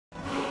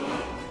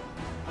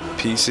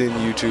Peace in,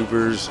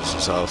 YouTubers. This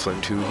is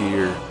Flame2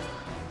 here.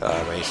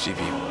 My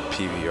HDV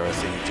PVR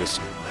thing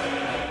just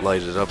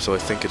lighted up, so I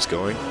think it's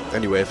going.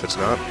 Anyway, if it's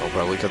not, I'll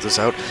probably cut this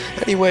out.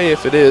 Anyway,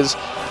 if it is,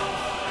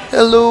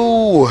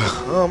 hello!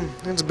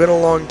 It's been a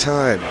long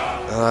time.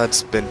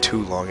 It's been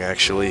too long,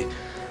 actually.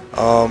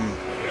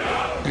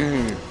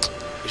 You're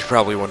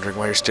probably wondering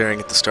why you're staring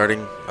at the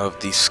starting of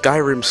the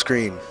Skyrim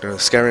screen, or the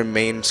Skyrim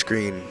main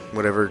screen,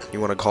 whatever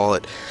you want to call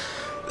it.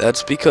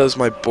 That's because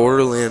my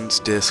Borderlands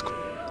disc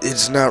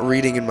is not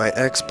reading in my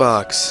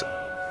Xbox.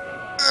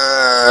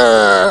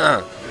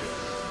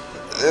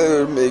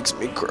 It makes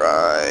me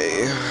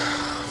cry.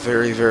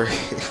 Very, very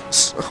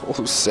so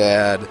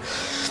sad.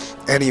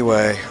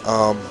 Anyway,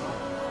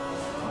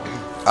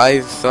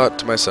 I thought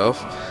to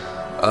myself,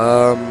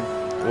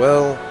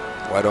 well,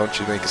 why don't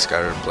you make a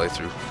Skyrim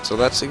playthrough? So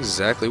that's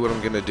exactly what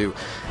I'm gonna do,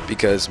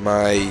 because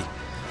my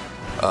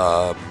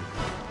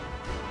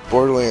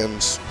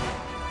Borderlands,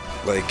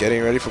 like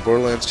getting ready for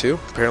Borderlands 2,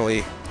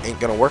 apparently ain't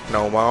gonna work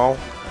no more,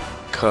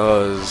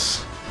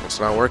 cause it's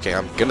not working.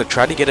 I'm gonna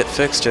try to get it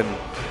fixed and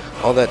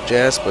all that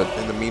jazz, but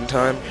in the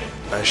meantime,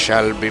 I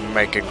shall be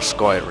making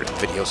Skyrim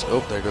videos.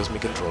 Oh, there goes my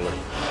controller.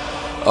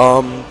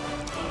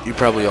 You're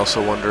probably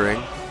also wondering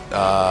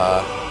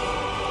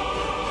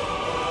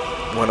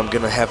when I'm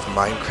gonna have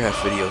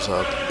Minecraft videos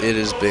up. It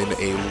has been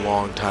a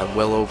long time,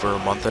 well over a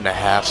month and a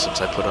half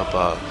since I put up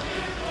a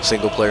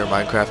single-player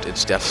Minecraft.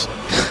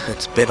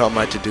 It's been on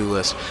my to-do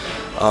list.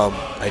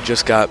 I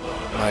just got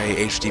my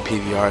HD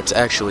PVR. It's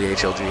actually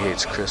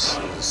HLGH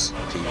Chris's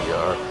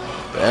PVR,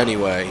 but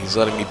anyway, he's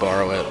letting me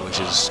borrow it, which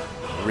is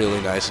really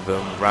nice of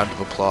him. Round of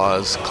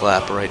applause,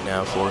 clap right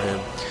now for him.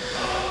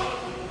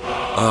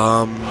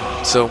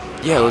 So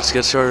yeah, let's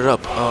get started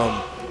up.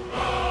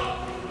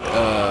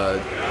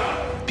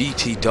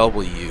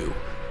 BTW,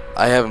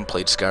 I haven't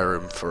played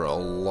Skyrim for a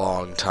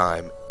long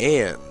time,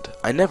 and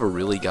I never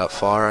really got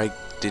far. I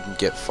didn't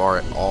get far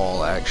at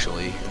all,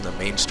 actually, in the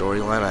main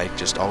storyline. I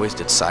just always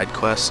did side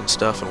quests and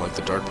stuff, and like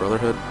the Dark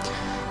Brotherhood.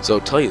 So,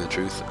 to tell you the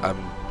truth, I'm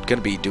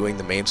gonna be doing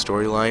the main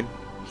storyline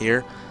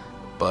here,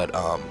 but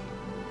I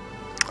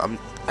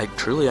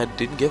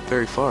didn't get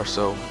very far,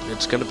 so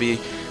it's gonna be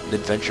an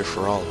adventure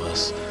for all of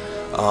us.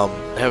 I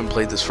haven't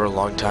played this for a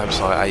long time,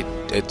 so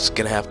it's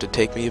gonna have to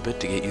take me a bit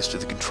to get used to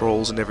the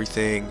controls and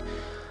everything.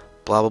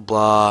 Blah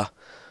blah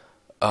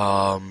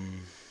blah.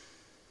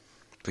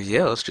 But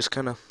yeah, let's just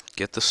kind of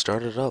get this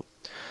started up.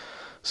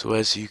 So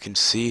as you can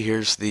see,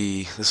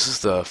 this is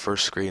the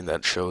first screen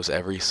that shows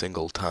every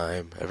single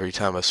time. Every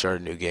time I start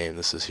a new game,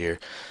 this is here.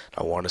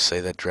 I want to say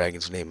that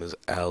dragon's name is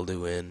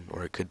Alduin,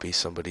 or it could be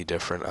somebody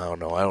different. I don't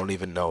know. I don't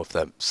even know if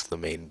that's the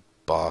main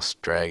boss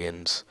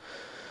dragon's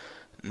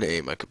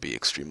name. I could be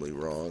extremely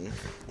wrong.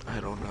 I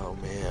don't know,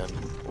 man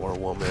or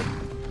woman,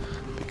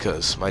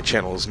 because my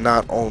channel is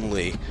not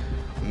only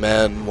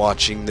men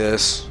watching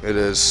this, it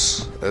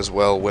is as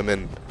well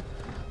women,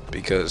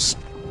 because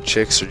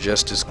chicks are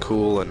just as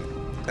cool and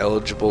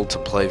eligible to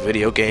play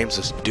video games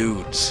as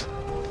dudes.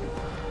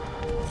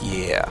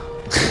 Yeah.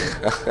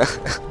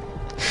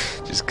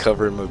 Just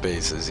covering my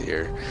bases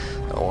here.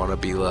 I want to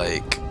be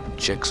like,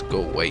 chicks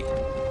go wait.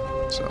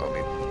 So, I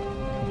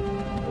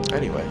mean,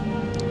 anyway.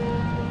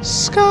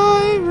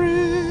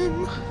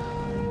 Skyrim!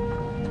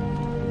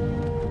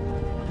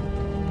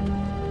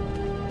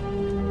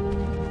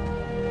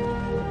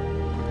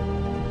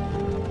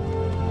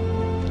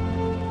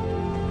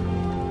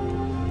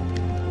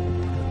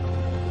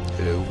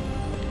 Hello.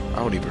 I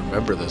don't even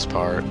remember this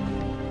part.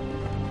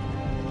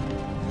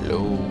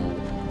 Hello.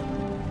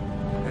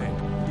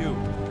 Hey,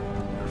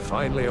 you're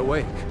finally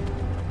awake.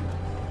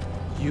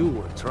 You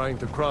were trying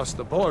to cross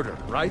the border,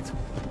 right?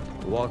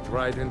 Walked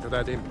right into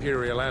that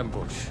Imperial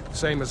ambush,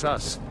 same as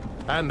us.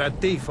 And that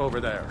thief over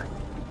there.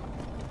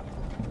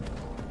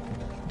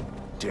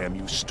 Damn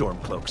you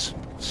Stormcloaks.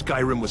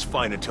 Skyrim was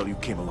fine until you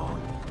came along.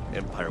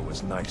 Empire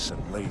was nice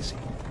and lazy.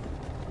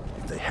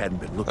 If they hadn't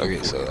been looking Okay,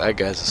 for so you, that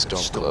guy's a they'd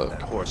stolen Stormcloak.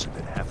 that horse and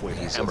been halfway to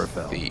He's a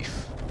Hammerfell.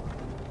 thief.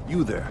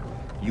 You there,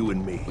 you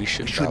and me. We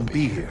should shouldn't not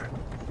be be here.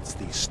 It's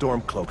these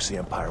Stormcloaks the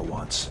Empire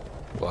wants.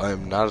 Well,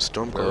 I'm not a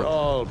Stormcloak. We're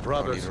all I don't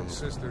brothers even- and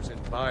sisters in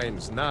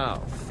binds now,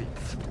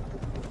 thief.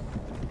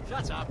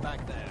 Shut up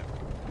back there.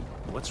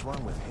 What's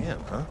wrong with him,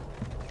 huh?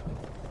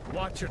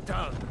 Watch your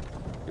tongue.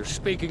 You're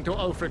speaking to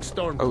Ulfric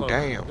Stormcloak. Oh,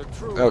 damn. The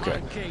true Okay.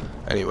 Iron King.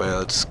 Anyway,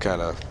 let's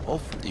kind of,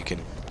 Ulfric, you can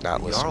not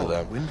the listen to Jarl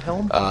of them.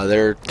 Windhelm?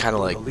 They're kind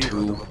of The like leader of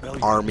the two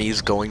rebellion.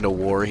 armies going to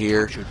war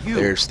here. Captured you.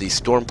 There's the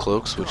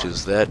Stormcloaks, which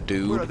is that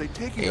Where are dude, they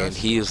taking and us?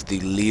 he is the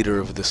leader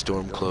of the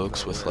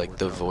Stormcloaks with like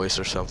the voice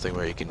or something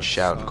where you can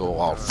shout and go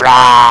all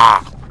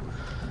Vlah!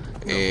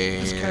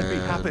 this can't be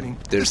happening.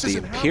 And there's This the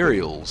isn't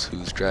Imperials,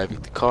 who's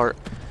driving the cart,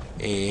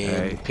 and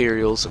Hey,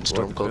 Imperials and what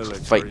Stormcloaks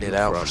village fighting are it you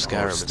out from, for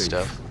Skyrim and Steve?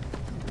 stuff.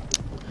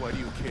 Why do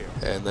you care?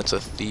 And that's a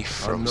thief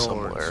from A Nord's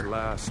somewhere.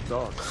 last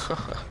dog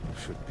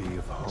should be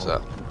of home. What's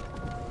up?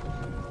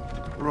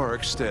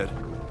 Rorikstead.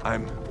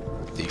 I'm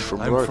Thief from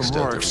from Rorikstead.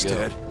 There we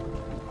Rorikstead.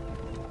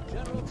 go.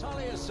 General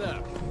Tullius,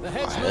 sir. The My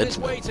headsman is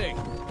headsman. waiting.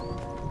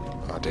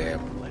 Oh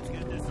damn. Let's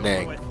get this over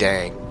Nang, with.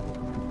 dang.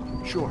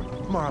 Sure.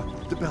 Mara,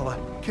 Debella,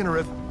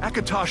 Kinnereth,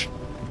 Akatosh,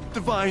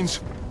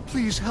 Divines,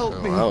 please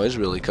help me. Wow, he's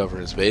really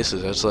covering his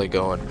bases. That's like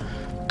going,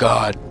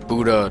 God,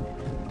 Buddha.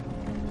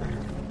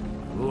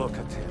 Look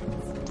at him.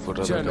 What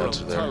other General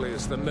gods are there?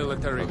 Tullius, the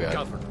military Okay.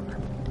 governor.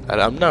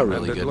 I'm not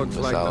really And it good in looks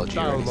like mythology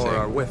the or Thalmor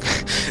are anything. with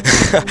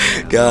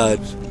him. God,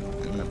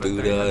 But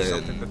Buddha, they have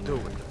something to and do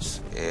with this.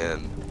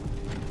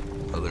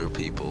 other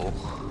people.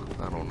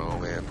 I don't know,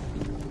 man.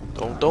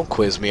 Don't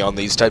quiz me on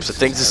these types of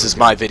things. This is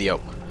my video.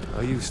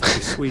 I used to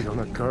be sweet on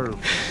a curve.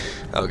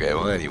 Okay,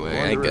 well anyway,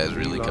 I Wonder if guys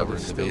really Elon covering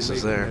is the still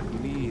bases making there.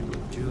 that mead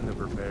with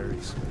juniper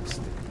berries mixed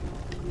in.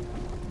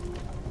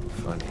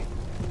 Funny.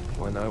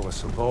 When I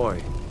was a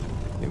boy,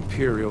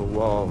 imperial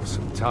walls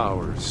and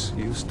towers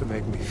used to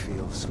make me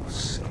feel so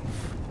safe.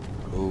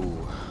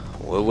 Ooh.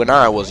 Well, when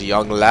I was a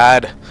young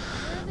lad,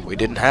 we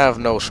didn't have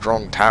no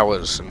strong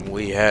towers, and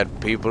we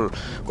had people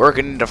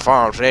working in the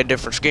farms that had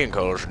different skin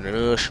colors than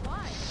us.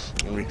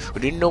 We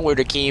didn't know where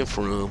they came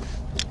from,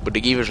 but they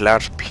gave us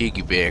lots of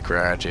piggyback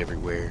rides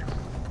everywhere.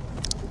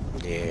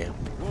 Yeah, it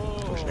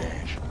was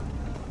nice.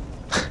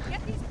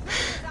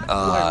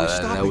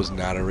 That was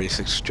not a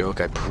racist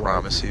joke, I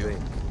promise you.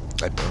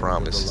 I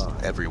promise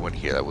everyone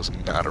here that was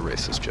not a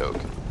racist joke.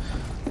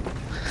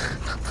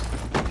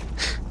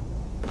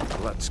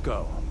 Let's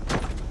go.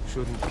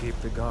 Shouldn't keep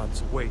the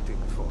gods waiting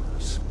for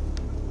us.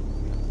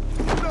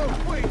 No,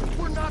 wait,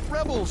 we're not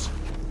rebels.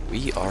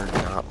 We are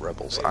not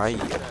rebels. I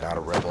am not a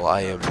rebel.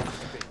 I am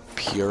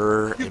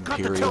pure You've got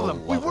to tell imperial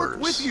them we worked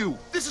with lovers. you.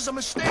 This is a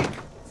mistake.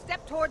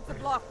 Step towards the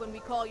block when we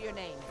call your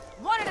name.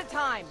 One at a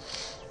time.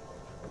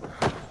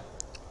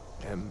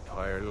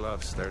 Empire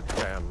loves their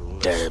damn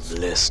Damn lists.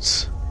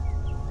 lists.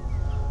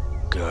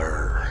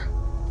 Grr.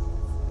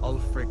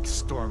 Ulfric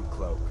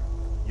Stormcloak,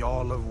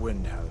 Jarl of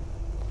Windhelm.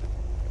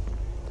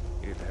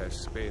 It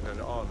has been an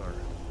honor,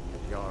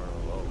 Jarl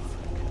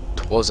Ulfric.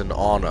 'Twas an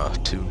honor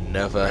to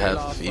never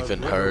have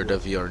even heard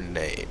of your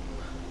name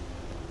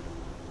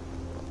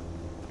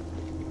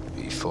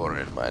before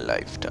in my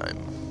lifetime.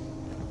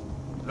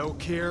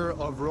 Lokir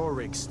of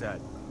Rorikstead.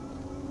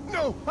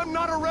 No, I'm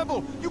not a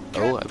rebel. You can't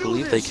Oh, I do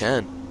believe they this.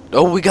 can.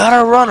 Oh, we got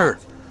a runner!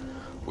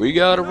 We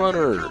got a You're not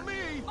gonna runner! kill me.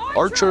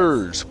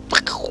 Archers!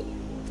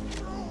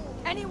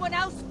 Anyone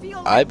else feel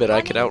I like bet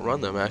I could running?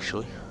 outrun them,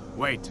 actually.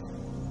 Wait.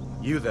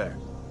 You there.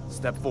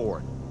 Step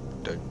forward.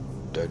 Dun,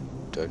 dun,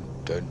 dun,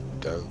 dun,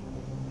 dun.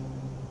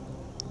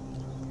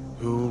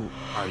 Who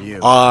are you?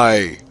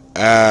 I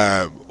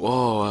am.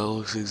 Whoa, that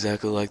looks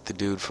exactly like the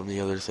dude from the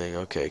other thing.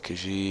 Okay,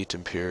 Khajiit,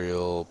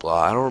 Imperial,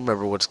 blah. I don't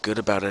remember what's good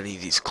about any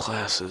of these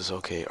classes.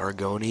 Okay,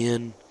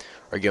 Argonian.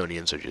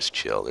 Argonians are just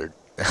chill. They're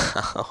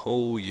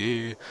oh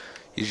yeah,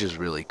 he's just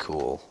really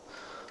cool.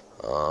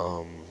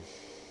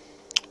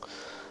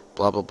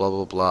 Blah blah blah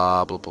blah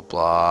blah blah blah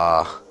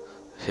blah.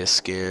 His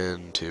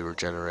skin to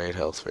regenerate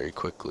health very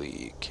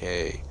quickly.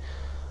 Okay.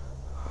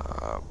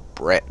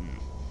 Breton.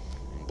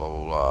 Blah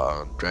blah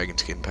blah. Dragon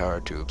skin power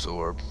to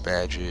absorb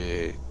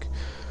magic.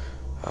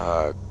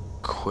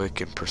 Quick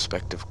and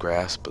perspective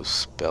grasp of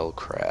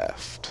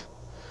spellcraft.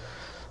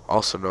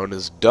 Also known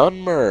as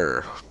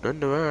Dunmer.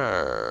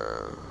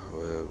 Dunmer.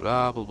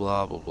 Blah blah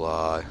blah blah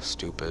blah.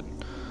 Stupid.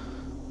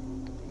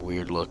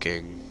 Weird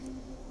looking.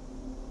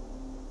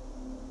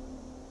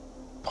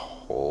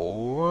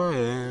 Oh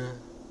yeah.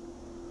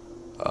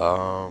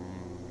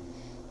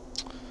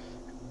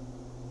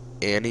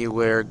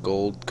 Anywhere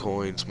gold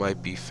coins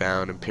might be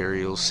found,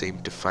 Imperials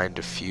seem to find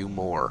a few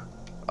more.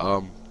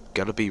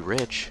 Gonna be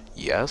rich.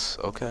 Yes,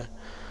 okay.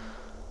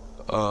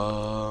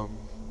 No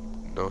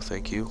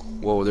thank you.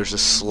 Whoa, there's a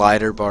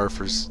slider bar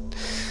for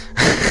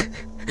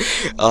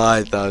oh,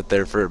 I thought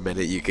there for a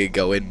minute you could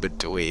go in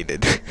between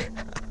it.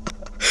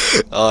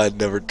 Oh, I'd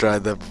never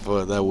tried that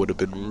before. That would have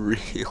been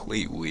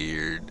really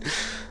weird.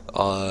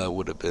 It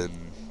would have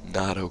been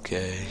not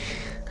okay.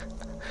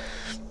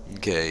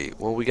 Okay,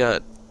 well we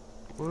got...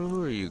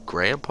 Who are you,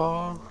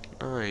 Grandpa?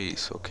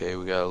 Nice, okay,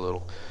 we got a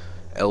little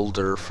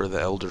Elder for the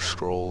Elder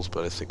Scrolls,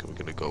 but I think I'm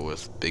gonna go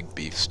with Big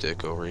Beef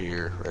Stick over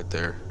here, right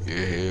there.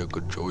 Yeah,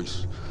 good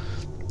choice.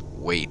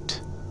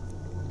 Weight.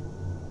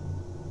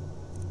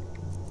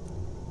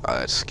 Ah,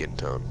 that's skin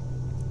tone.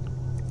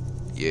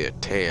 Yeah,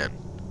 tan.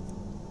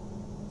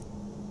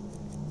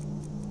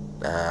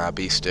 Nah,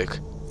 Beef Stick.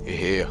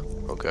 Yeah,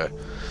 okay.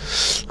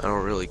 I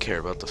don't really care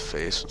about the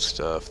face and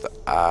stuff. The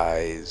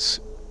eyes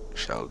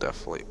shall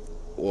definitely...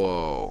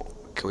 Whoa.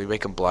 Can we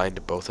make him blind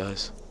to both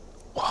eyes?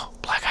 Whoa,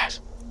 black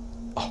eyes.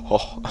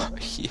 Oh,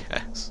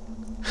 yes.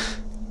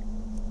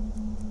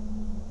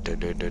 Dun,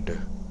 dun, dun,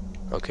 dun.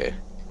 Okay,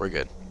 we're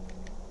good.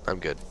 I'm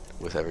good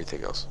with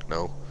everything else.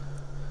 No?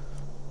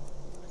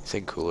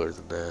 Anything cooler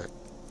than that?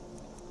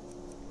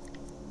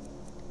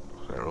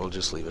 Alright, we'll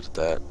just leave it at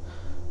that.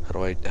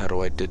 How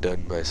do I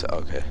done myself?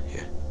 Okay,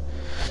 yeah.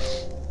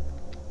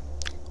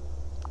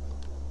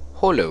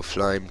 Holo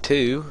Flame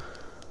 2.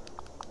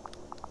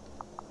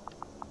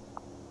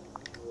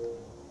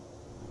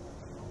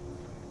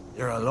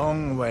 You're a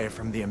long way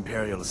from the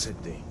Imperial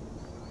City.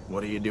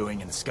 What are you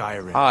doing in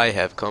Skyrim? I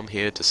have come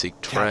here to seek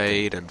Captain,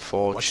 trade and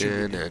what should we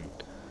fortune do? and...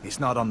 He's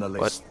not on the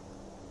list.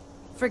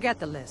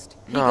 Forget the list.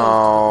 He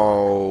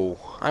No,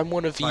 I'm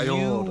one of By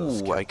orders,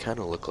 you. Captain. I kind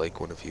of look like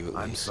one of you at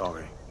I'm least.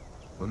 sorry.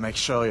 We'll make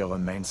sure you'll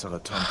remain to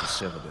return to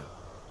Citadel.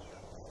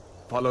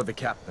 Follow the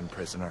captain,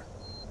 prisoner.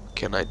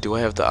 Do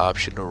I have the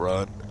option to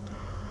run?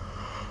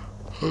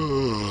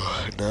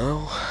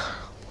 No.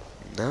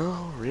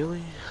 No,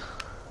 really?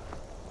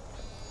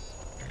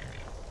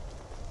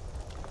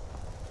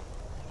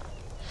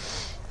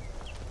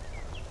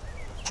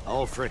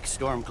 Ulfric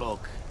Stormcloak.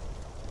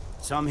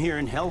 Some here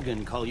in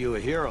Helgen call you a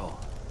hero,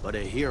 but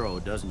a hero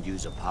doesn't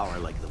use a power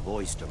like the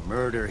voice to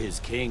murder his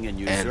king and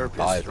usurp And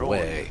by his the throne.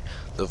 way,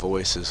 the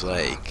voice is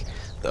like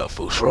the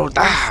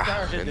Fusroda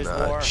started and this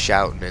war,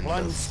 shouting in the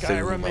plunged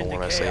Skyrim thu'ume, I into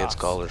want to say it's chaos.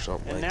 called or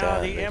something And like now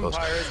that. the And it goes,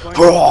 Empire is going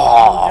to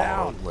come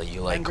down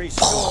you like and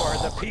restore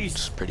the peace.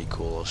 It's pretty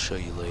cool. I'll show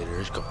you later.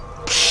 It's go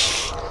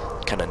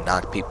kind of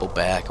knock people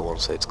back. I want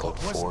to say it's called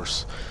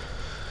force.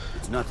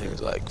 It's nothing.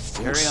 It's like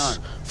Carry on.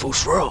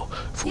 Fusroda.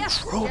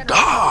 Yes,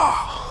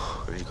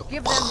 There you go.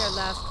 Give them their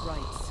last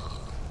rites.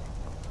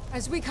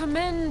 As we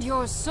commend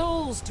your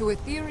souls to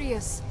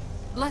Aetherius,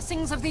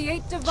 blessings of the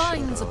eight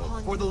divines Shut up.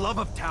 upon For you. the love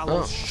of Oh,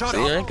 Talos, shut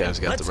see, up! that guy's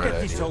got Let's the right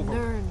get this idea. over.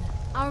 Learn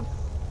our...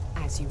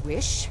 As you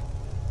wish.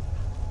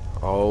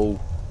 Oh,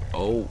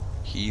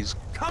 he's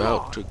Come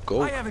about on, to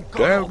go I haven't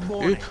gone all down.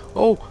 morning.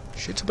 Oh,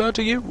 shit's about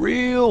to get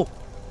real.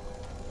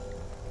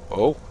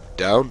 Oh,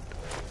 down.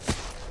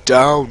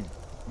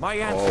 My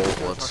Oh,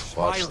 ancestors let's are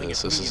watch smiling this.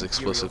 at This me, is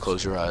explicit. Imperials.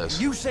 Close your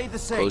eyes. You say the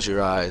same. Close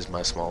your eyes,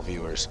 my small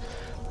viewers.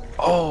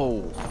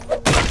 Oh,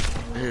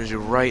 there's you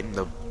right in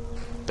the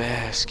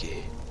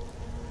basket.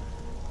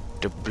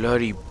 The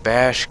bloody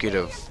basket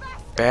of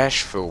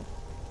bashful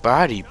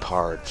body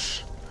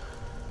parts.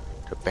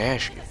 The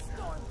basket.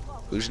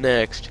 Who's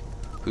next?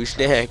 Who's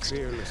next?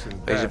 Fearless and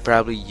Is it bad.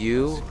 probably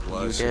you? You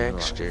was in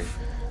next? Or life.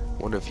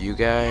 one of you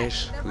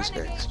guys? The Who's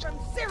renegade next? from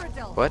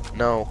Cyrodiil. What?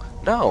 No.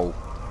 No.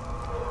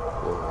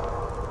 Whoa.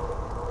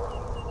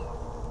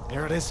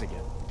 Here it is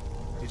again.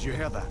 Did you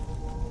hear that?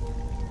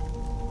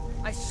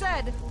 I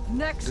said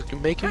next. You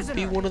can make him be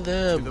prisoner. one of To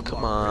them. the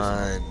Come block,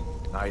 on.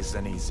 Nice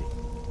and easy.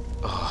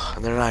 Oh,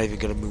 and they're not even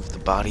gonna move the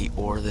body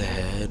or the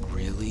head,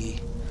 really?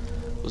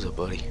 What's up,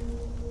 buddy?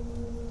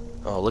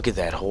 Oh, look at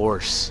that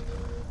horse.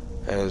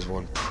 That is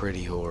one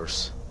pretty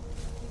horse.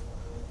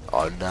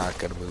 Oh, I'm not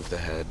gonna move the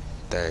head.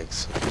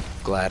 Thanks.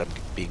 Glad I'm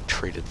being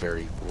treated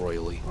very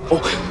royally.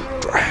 Oh,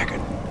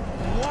 dragon!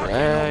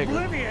 Dragon!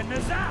 Oblivion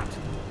is that?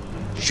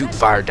 Shoot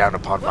fire down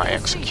upon my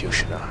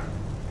executioner.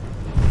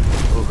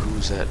 Oh,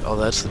 who's that? Oh,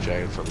 that's the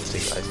dragon from the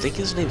thing. I think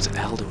his name's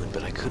Alduin,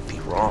 but I could be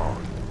wrong.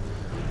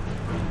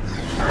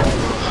 Okay, I'm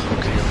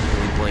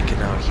really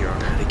blanking out here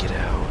on how to get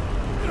out.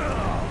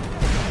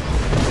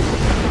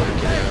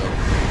 Get out.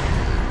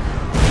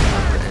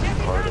 Remember any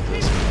part of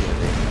this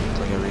beginning.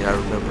 Like, I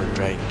remember a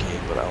dragon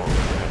game, but I don't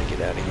remember how to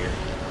get out of here.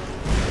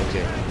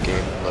 Okay,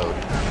 game load.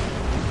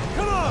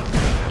 Come on!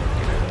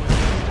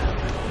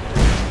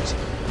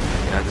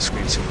 Yeah, the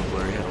screen's super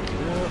blurry. I don't get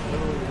out.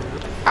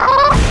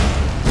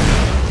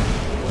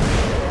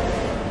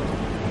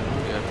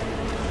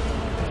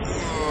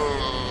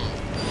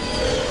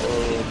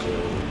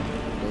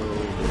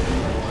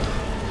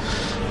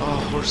 Oh,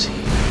 horsey.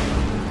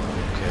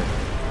 Okay.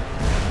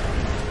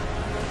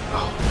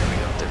 Oh, there we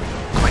go.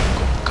 Come on,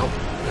 go.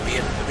 Let me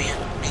in.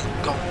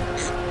 Go.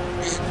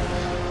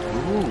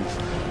 Move.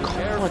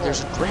 Come on,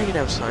 there's a dragon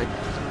outside.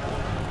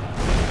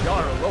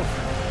 Jarl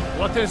Ulfric,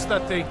 what is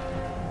that thing?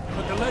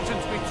 Could the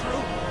legends be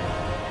true?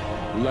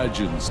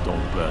 Legends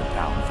don't burn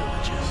down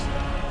villages.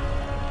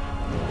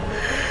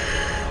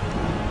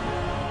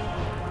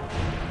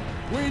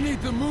 We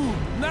need to move,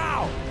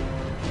 now!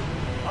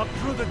 Up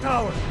through the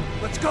tower.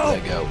 Let's go!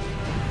 There you go.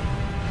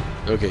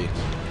 Okay,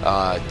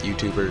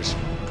 YouTubers,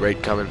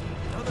 rate, comment,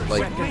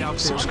 like,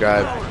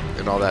 subscribe,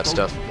 and all that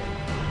stuff.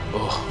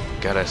 Oh,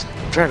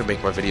 I'm trying to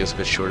make my videos a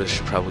bit shorter. This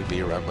should probably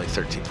be around like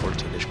 13,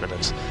 14-ish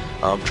minutes.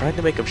 I'm trying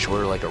to make them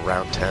shorter, like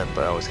around 10,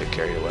 but I always get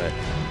carried away.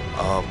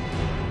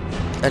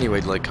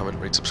 Anyway, like, comment,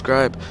 rate,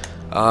 subscribe.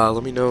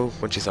 Let me know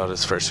what you thought of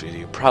this first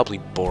video. Probably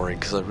boring,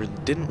 because I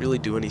didn't really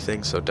do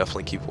anything, so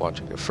definitely keep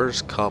watching the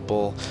first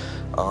couple.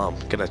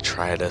 Gonna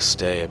try to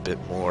stay a bit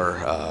more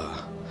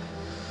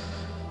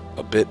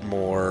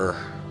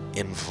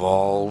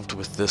involved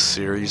with this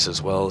series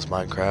as well as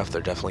Minecraft.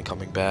 They're definitely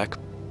coming back.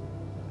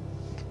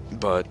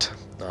 But,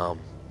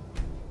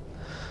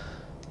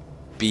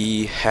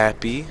 be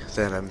happy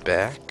that I'm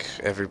back.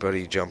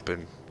 Everybody jump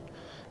and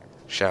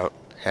shout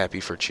happy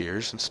for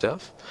cheers and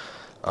stuff.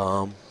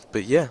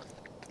 But yeah,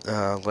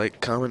 like,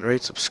 comment,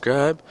 rate,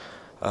 subscribe.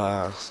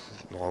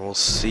 We'll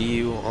see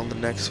you on the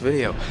next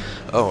video.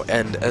 Oh,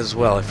 and as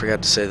well, I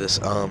forgot to say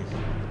this,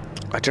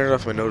 I turned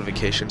off my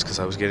notifications because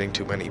I was getting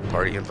too many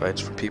party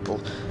invites from people,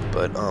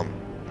 but,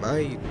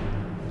 my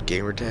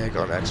gamer tag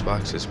on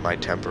Xbox is my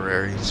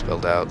temporary,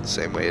 spelled out the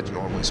same way it's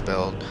normally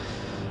spelled.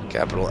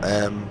 Capital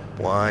M,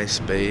 Y,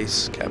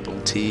 space,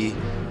 capital T,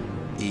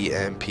 E,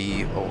 M,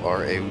 P, O,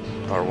 R, A,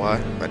 R,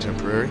 Y, my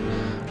temporary.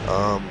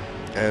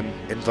 and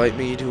invite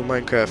me to a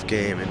Minecraft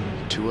game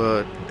and to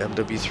a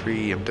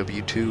MW3,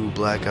 MW2,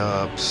 Black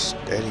Ops,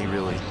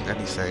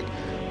 anything.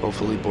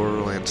 Hopefully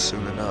Borderlands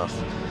soon enough.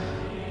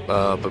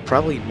 But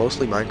probably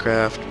mostly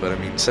Minecraft, but I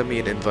mean, send me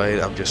an invite,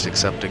 I'm just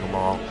accepting them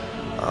all.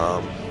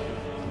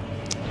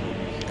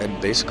 And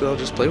basically I'll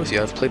just play with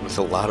you. I've played with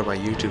a lot of my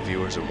YouTube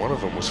viewers, and one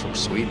of them was from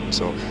Sweden,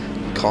 so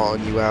I'm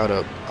calling you out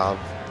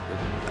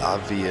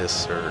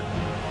obvious, or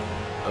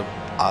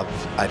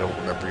I don't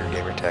remember your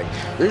gamer tag.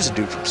 There's a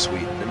dude from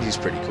Sweden, and he's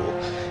pretty cool.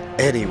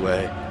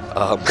 Anyway,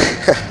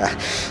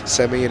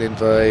 send me an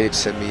invite,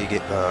 send me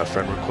a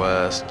friend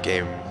request,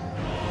 game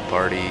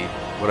party,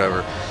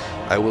 whatever.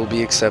 I will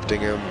be accepting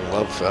him.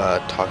 Love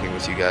talking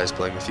with you guys,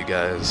 playing with you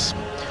guys.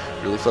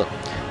 Really fun.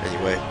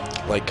 Anyway,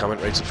 like,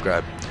 comment, rate,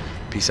 subscribe.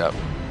 Peace out.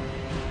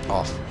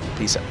 Off.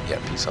 Peace out.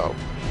 Yeah, peace out.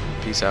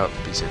 Peace out.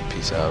 Peace in.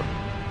 Peace out.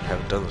 I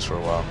haven't done this for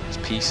a while. It's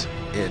peace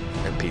in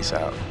and peace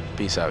out.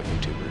 Peace out,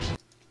 YouTubers.